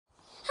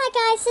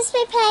guys, this is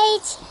me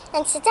Paige,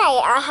 and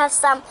today I have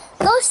some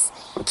Lost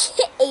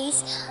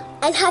Kitties.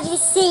 And have you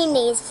seen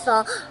these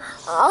before?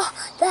 Oh,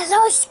 they're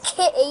Lost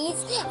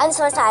Kitties. I'm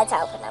so excited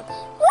to open them.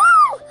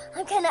 Woo!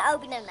 I'm gonna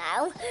open them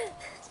now.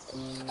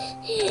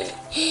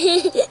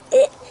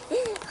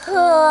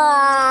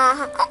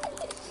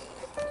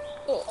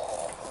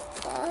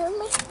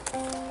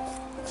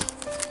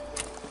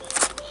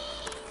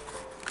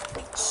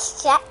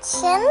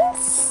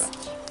 Instructions.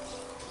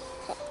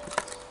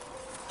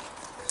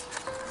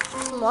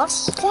 More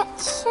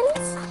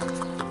instructions.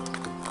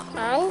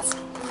 And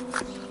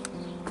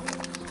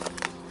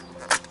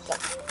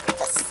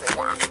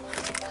that.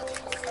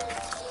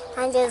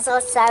 And there's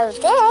also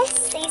this.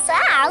 These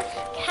are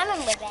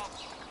coming with it.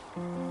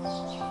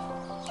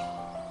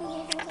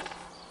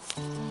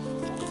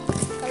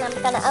 And I'm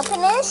going to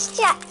open the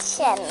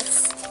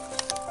instructions.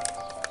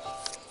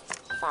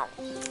 So,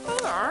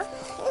 there.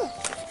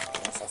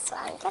 This is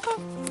what I'm going to.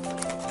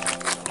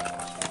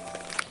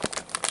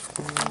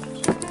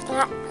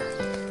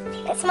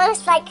 It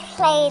smells like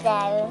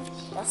Play-Doh.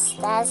 This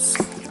does.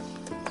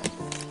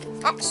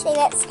 Actually,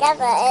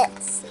 altogether,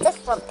 it's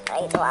different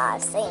Play-Doh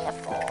I've seen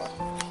before.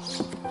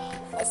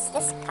 It's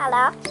this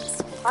colour.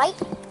 It's white.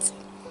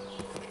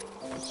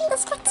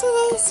 Let's get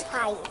to this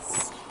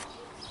face.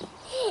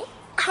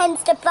 And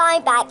the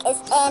blind bag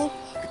is in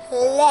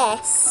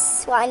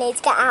this. What I need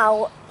to get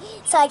out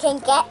so I can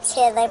get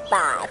to the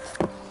bag.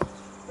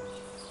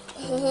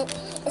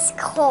 It's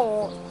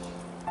cool.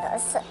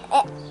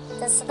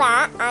 There's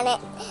that, and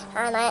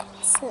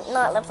it's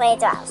not the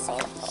Play-Doh I've seen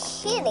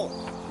before. Really,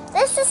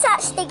 this is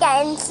actually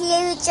getting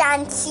huger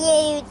and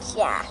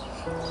huger.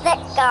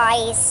 Look,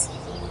 guys.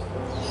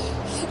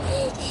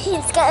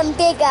 It's getting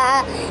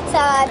bigger, so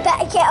I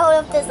better get all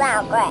of this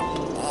out quick.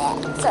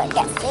 So it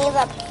gets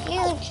even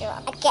huger.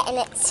 I'm getting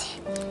it.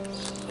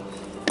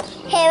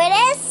 Here it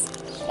is.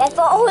 I've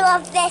got all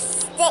of this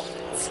stick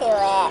to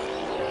it.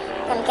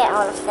 I'm going to get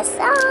all of this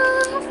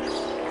off.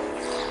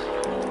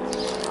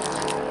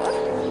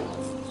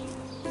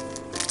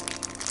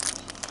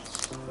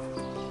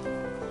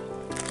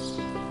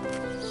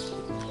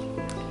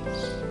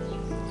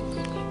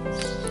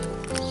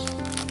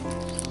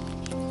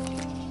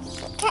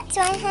 What cat do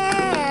I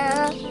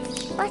have?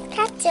 What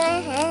cat do I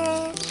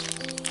have?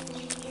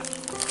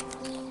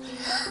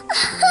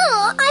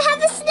 Oh, I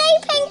have a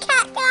sleeping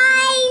cat,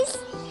 guys!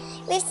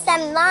 With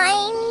some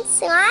lines.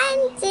 1,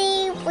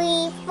 2,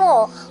 3,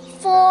 4.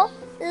 4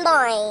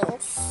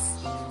 lines.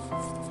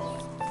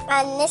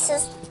 And this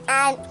is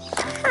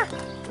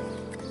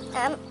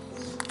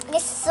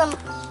this is some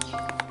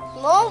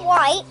more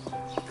white.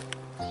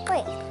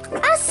 Wait.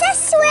 Oh,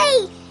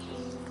 Sesame!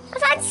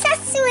 I've had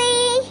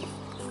Sesame!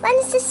 When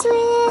is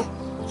Sesame?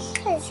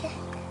 What is it?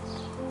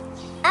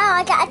 Oh,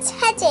 I got a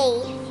teddy.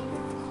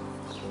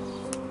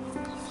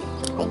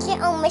 A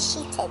little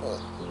mushy teddy.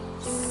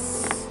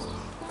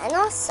 And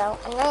also,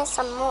 I know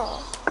some more.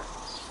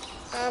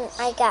 And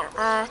I got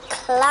a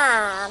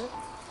clam.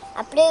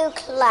 A blue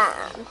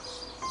clam.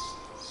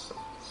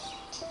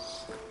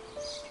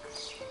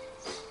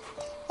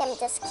 Let me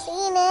just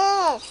clean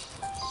it.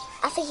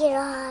 After it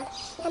all.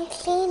 I'm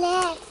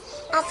cleaning.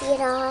 After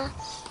it all.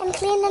 I'm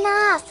cleaning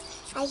off.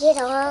 After it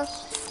all.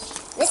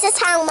 This is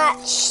how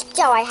much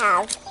dough I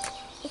have.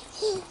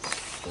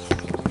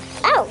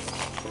 Oh,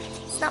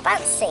 it's not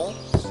bouncy.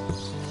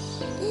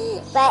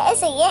 But it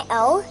is a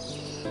little.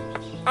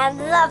 I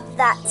love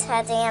that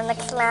teddy and the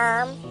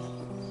clam.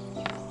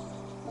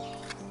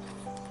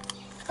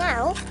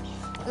 Now,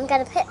 I'm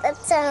going to put the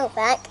dough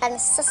back and the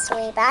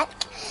sesame back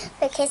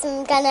because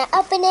I'm going to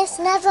open this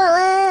another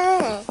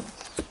one.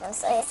 I'm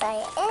so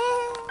excited.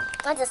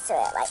 I'll just do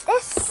it like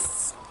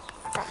this.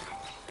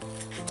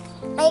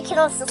 And you can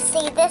also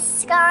see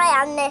this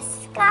guy and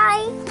this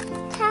guy.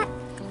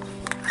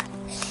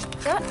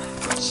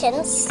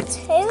 Chins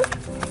too.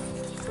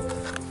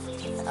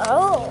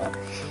 Oh.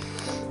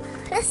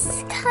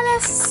 This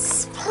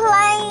colour's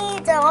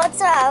Play-Doh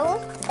dough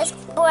is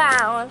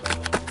brown.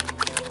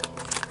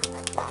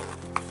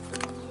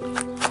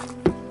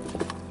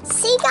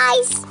 See,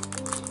 guys?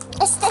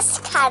 It's this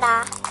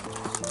colour.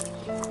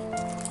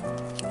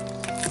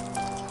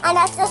 And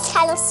that's this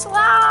colour as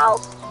well.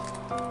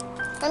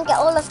 And get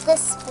all of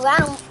this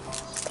brown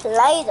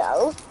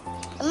Play-Doh.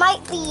 It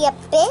might be a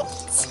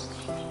bit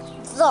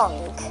long.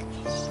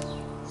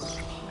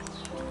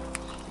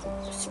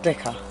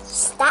 Sticker.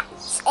 That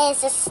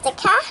is a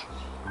sticker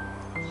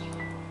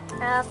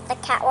of the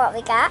cat. What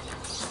we got?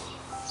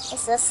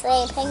 It's a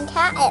sleeping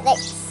cat.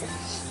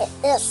 It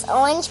looks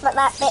orange, but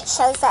that bit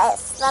shows that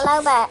it's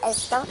yellow, but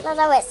it's not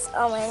yellow, it's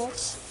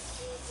orange.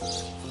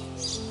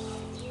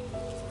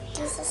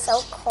 This is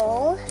so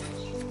cool.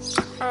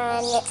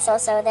 And it's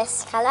also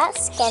this colour,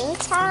 skin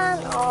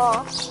tan,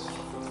 or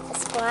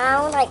it's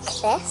brown like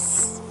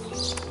this.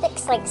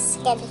 Looks like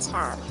skin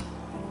tan.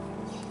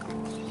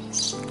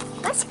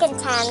 My skin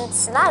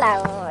tan's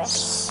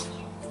yellowish,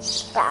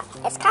 but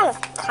it's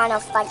kind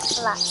of like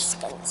black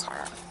skin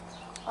tan,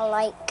 or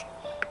like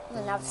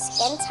another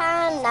skin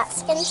tan, that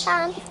skin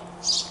tan.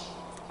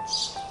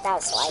 That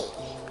was white.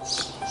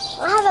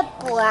 I have a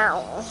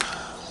brown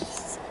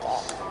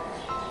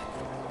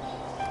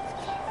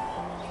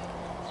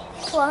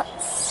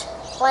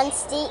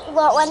stick.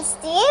 What ones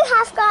do you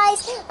have,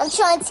 guys? I'm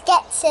trying to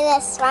get to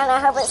this one. I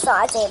hope it's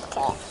not a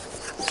duplicate.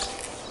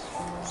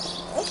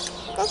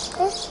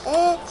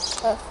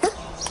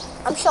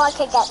 I'm sure I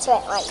could get to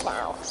it right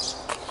now.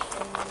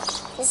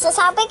 This is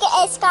how big it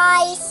is,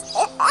 guys.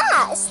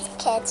 It's the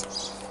kid.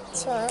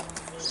 To it.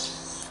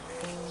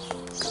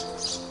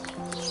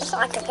 I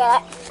thought I could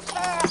get it.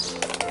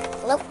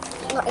 Nope,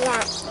 not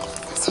yet.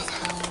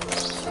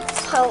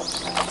 So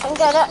I can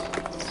get it.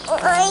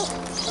 Right.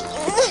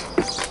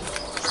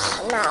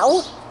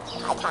 No,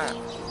 I can't.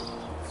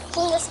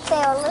 Can you just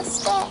feel the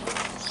stick?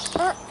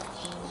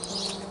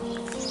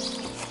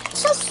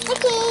 So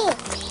sticky.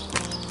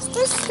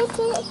 Still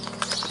sticky.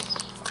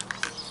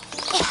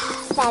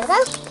 There we go.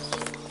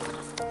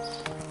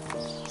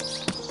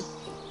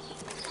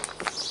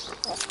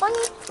 That's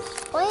funny.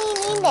 Why do you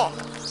need it?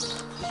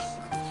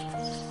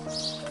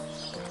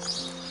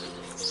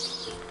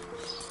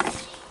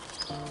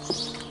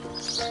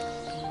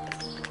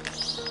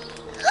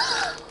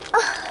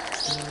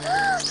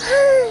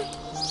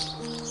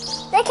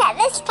 Look at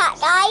this pack,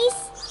 guys.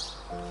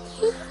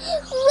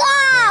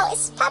 Wow,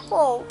 it's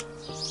purple.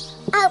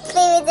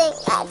 Hopefully we didn't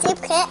get a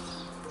duplicate.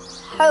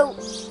 Hope.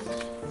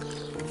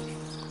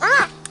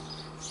 Ah!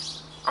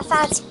 I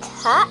found a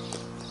cup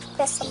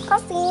with some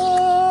coffee.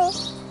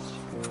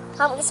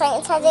 I'm just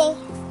waiting, Teddy.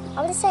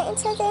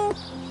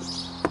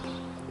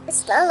 It's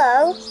still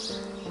low.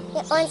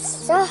 It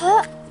wants to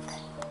hook.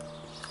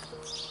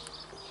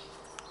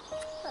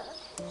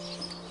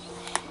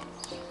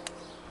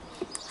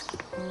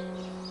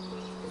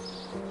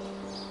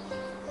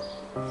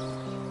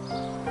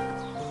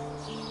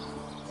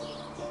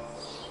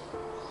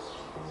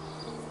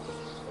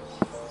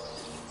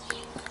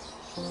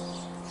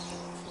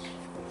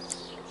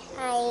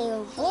 I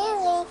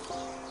really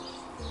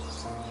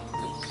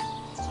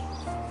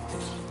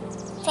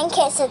think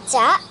it's a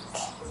duck.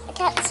 I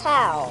can't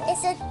tell.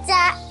 It's a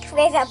duck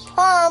with a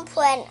palm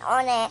print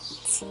on it.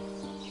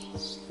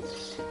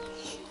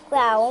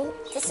 Well,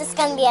 this is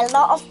going to be a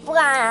lot of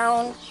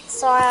brown,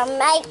 so I'll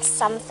make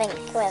something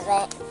with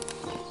it.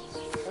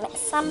 Make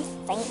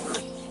something.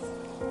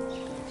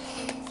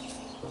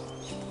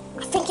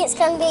 I think it's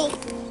going to be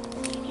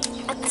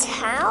a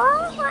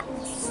tower.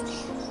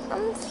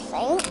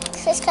 Something.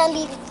 So it's going to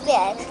be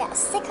big. Get a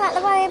stick out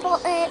the worry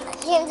about it.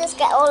 You can just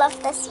get all of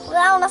this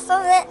brown off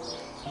of it.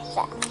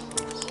 There.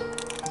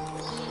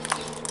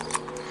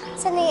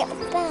 Suddenly get the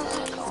brown.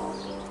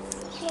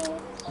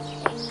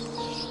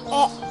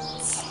 It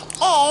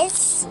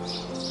is.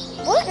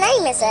 What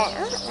name is it? I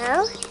don't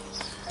know.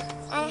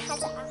 And it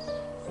has a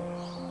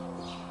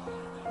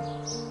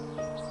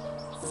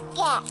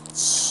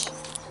sketch.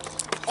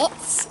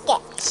 It's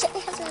sketch.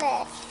 It has a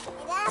lid.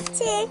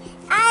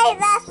 I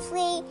love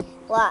three.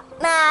 What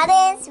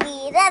matters?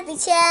 We love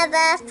each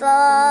other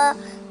for.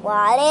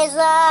 What is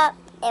up?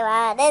 And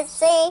what is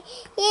see?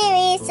 You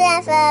is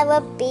ever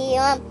will be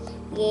on.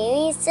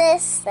 You is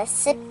this, the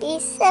sippy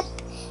sip.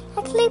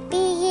 A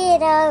clippy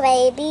little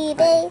baby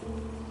babe.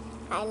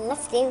 I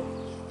love you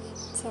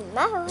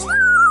tomorrow.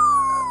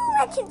 Oh,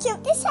 I can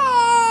jump this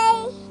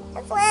hay.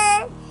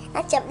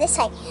 I jump this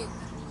hay.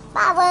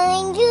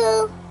 Following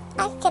you.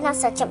 I can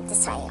also jump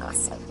this hay.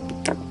 Awesome.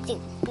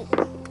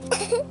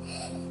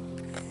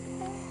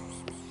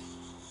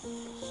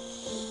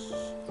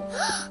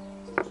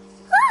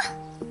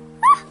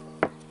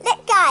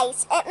 Look,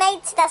 guys, it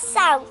made the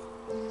sound.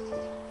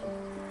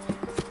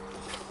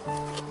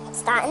 It's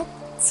starting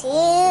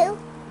to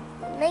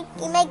make.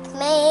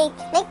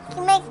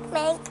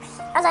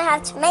 And I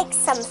have to make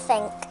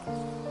something.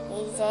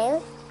 You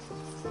do.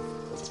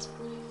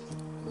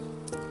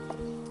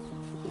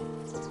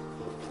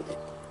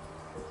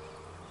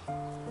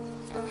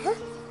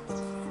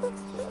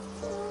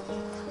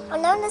 I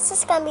know this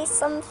is going to be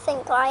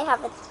something I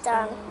haven't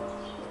done.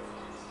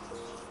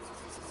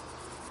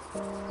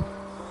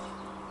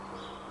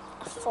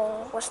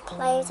 For with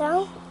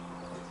Play-Doh.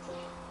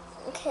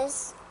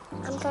 Because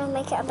I'm going to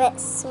make it a bit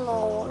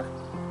small.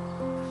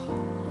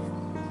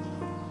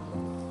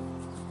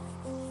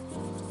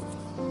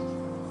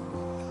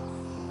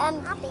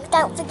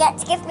 Don't forget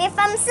to give me a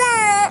thumbs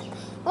up.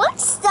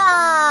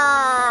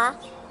 Rockstar!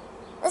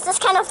 This is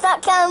kind of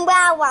not going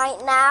well right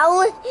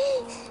now.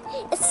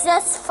 It's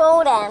just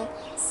folding.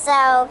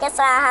 So guess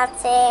I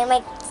have to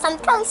make some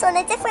posts on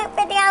a different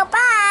video.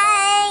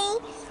 Bye!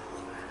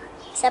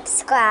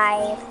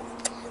 Subscribe.